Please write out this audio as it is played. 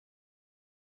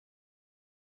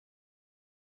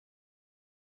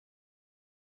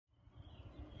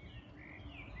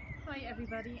Hi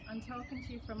everybody, I'm talking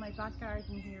to you from my back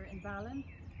garden here in Ballin,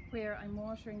 where I'm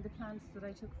watering the plants that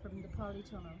I took from the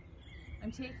polytunnel.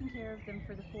 I'm taking care of them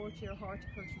for the fourth year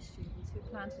horticulture students who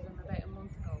planted them about a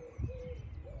month ago.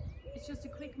 It's just a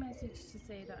quick message to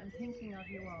say that I'm thinking of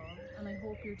you all and I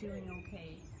hope you're doing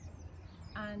okay.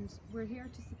 And we're here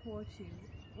to support you.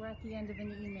 We're at the end of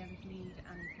an email if you need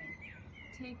anything.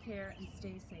 Take care and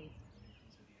stay safe.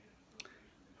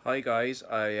 Hi guys,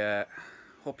 I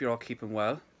hope you're all keeping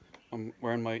well. I'm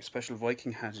wearing my special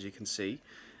Viking hat, as you can see.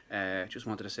 Just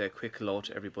wanted to say a quick hello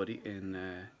to everybody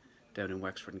down in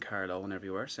Wexford and Carlow and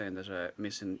everywhere, saying that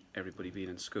missing everybody being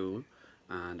in school,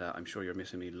 and I'm sure you're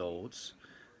missing me loads.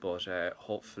 But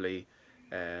hopefully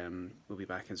we'll be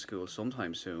back in school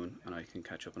sometime soon, and I can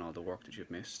catch up on all the work that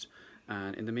you've missed.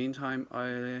 And in the meantime,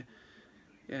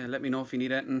 yeah, let me know if you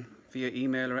need anything via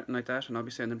email or anything like that, and I'll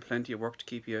be sending plenty of work to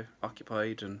keep you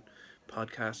occupied, and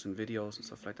podcasts and videos and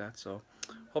stuff like that. So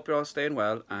hope you're all staying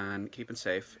well and keeping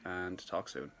safe, and talk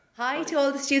soon. Hi to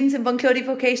all the students in Bunclody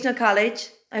Vocational College.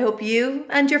 I hope you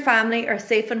and your family are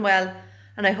safe and well,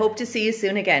 and I hope to see you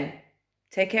soon again.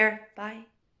 Take care. Bye.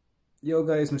 Yo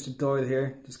guys, Mr. Doyle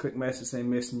here. Just a quick message saying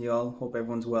missing you all. Hope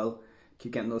everyone's well.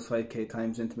 Keep getting those 5k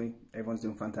times into me. Everyone's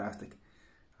doing fantastic.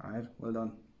 Alright, well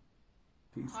done.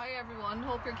 Peace. Hi everyone,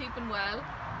 hope you're keeping well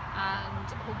and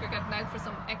hope you're getting out for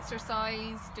some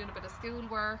exercise, doing a bit of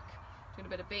schoolwork, doing a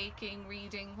bit of baking,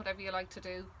 reading, whatever you like to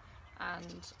do,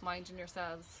 and minding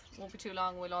yourselves. Won't be too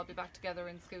long, we'll all be back together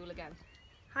in school again.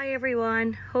 Hi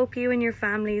everyone, hope you and your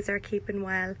families are keeping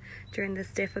well during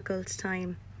this difficult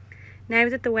time. Now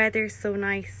that the weather's so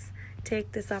nice,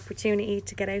 take this opportunity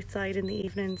to get outside in the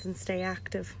evenings and stay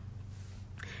active.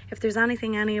 If there's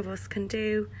anything any of us can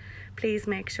do, please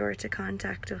make sure to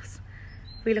contact us.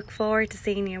 We look forward to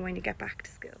seeing you when you get back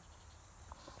to school.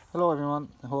 Hello everyone,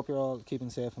 I hope you're all keeping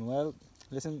safe and well.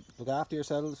 Listen, look after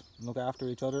yourselves, look after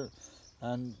each other,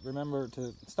 and remember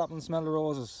to stop and smell the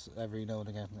roses every now and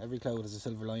again. Every cloud has a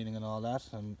silver lining and all that,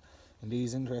 and in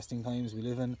these interesting times we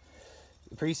live in,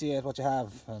 appreciate what you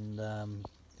have, and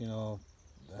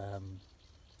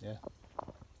yeah,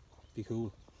 be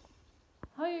cool.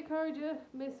 Hi Carja,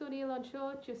 Miss O'Neill on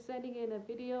show, just sending in a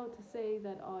video to say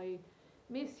that I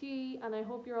miss ye and I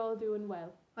hope you're all doing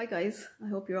well. Hi guys, I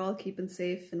hope you're all keeping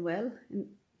safe and well in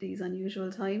these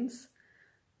unusual times.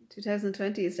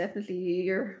 2020 is definitely a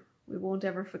year we won't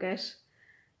ever forget.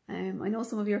 I know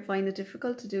some of you find it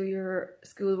difficult to do your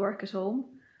schoolwork at home,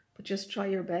 but just try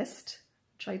your best.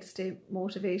 Try to stay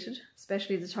motivated,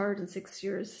 especially the 3rd and 6th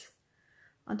years.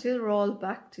 Until we're all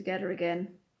back together again,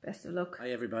 best of luck.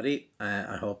 Hi everybody,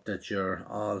 I hope that you're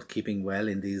all keeping well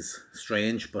in these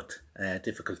strange but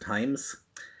difficult times.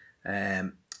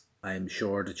 I'm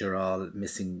sure that you're all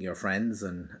missing your friends,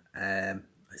 and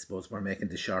I suppose we're making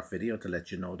this short video to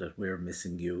let you know that we're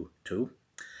missing you too.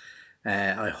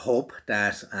 I hope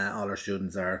that all our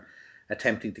students are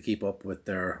attempting to keep up with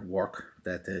their work,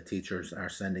 that the teachers are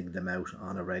sending them out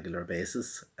on a regular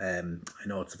basis. I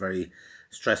know it's a very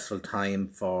stressful time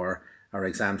for our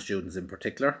exam students in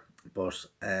particular, but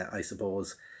I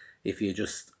suppose if you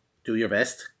just do your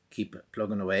best, keep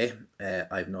plugging away,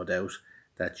 I've no doubt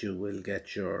that you will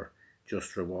get your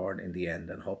just reward in the end,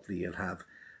 and hopefully you'll have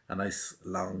a nice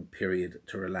long period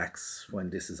to relax when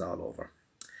this is all over.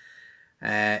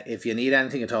 If you need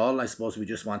anything at all, I suppose we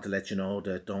just want to let you know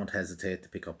that don't hesitate to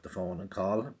pick up the phone and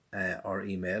call or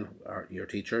email your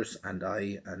teachers, and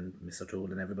I and Miss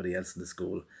O'Toole and everybody else in the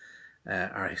school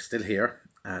are still here,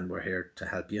 and we're here to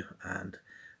help you, and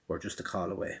we're just a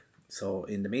call away. So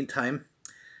in the meantime,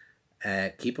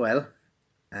 keep well,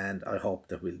 and I hope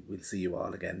that we'll see you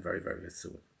all again very, very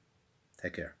soon.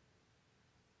 Take care.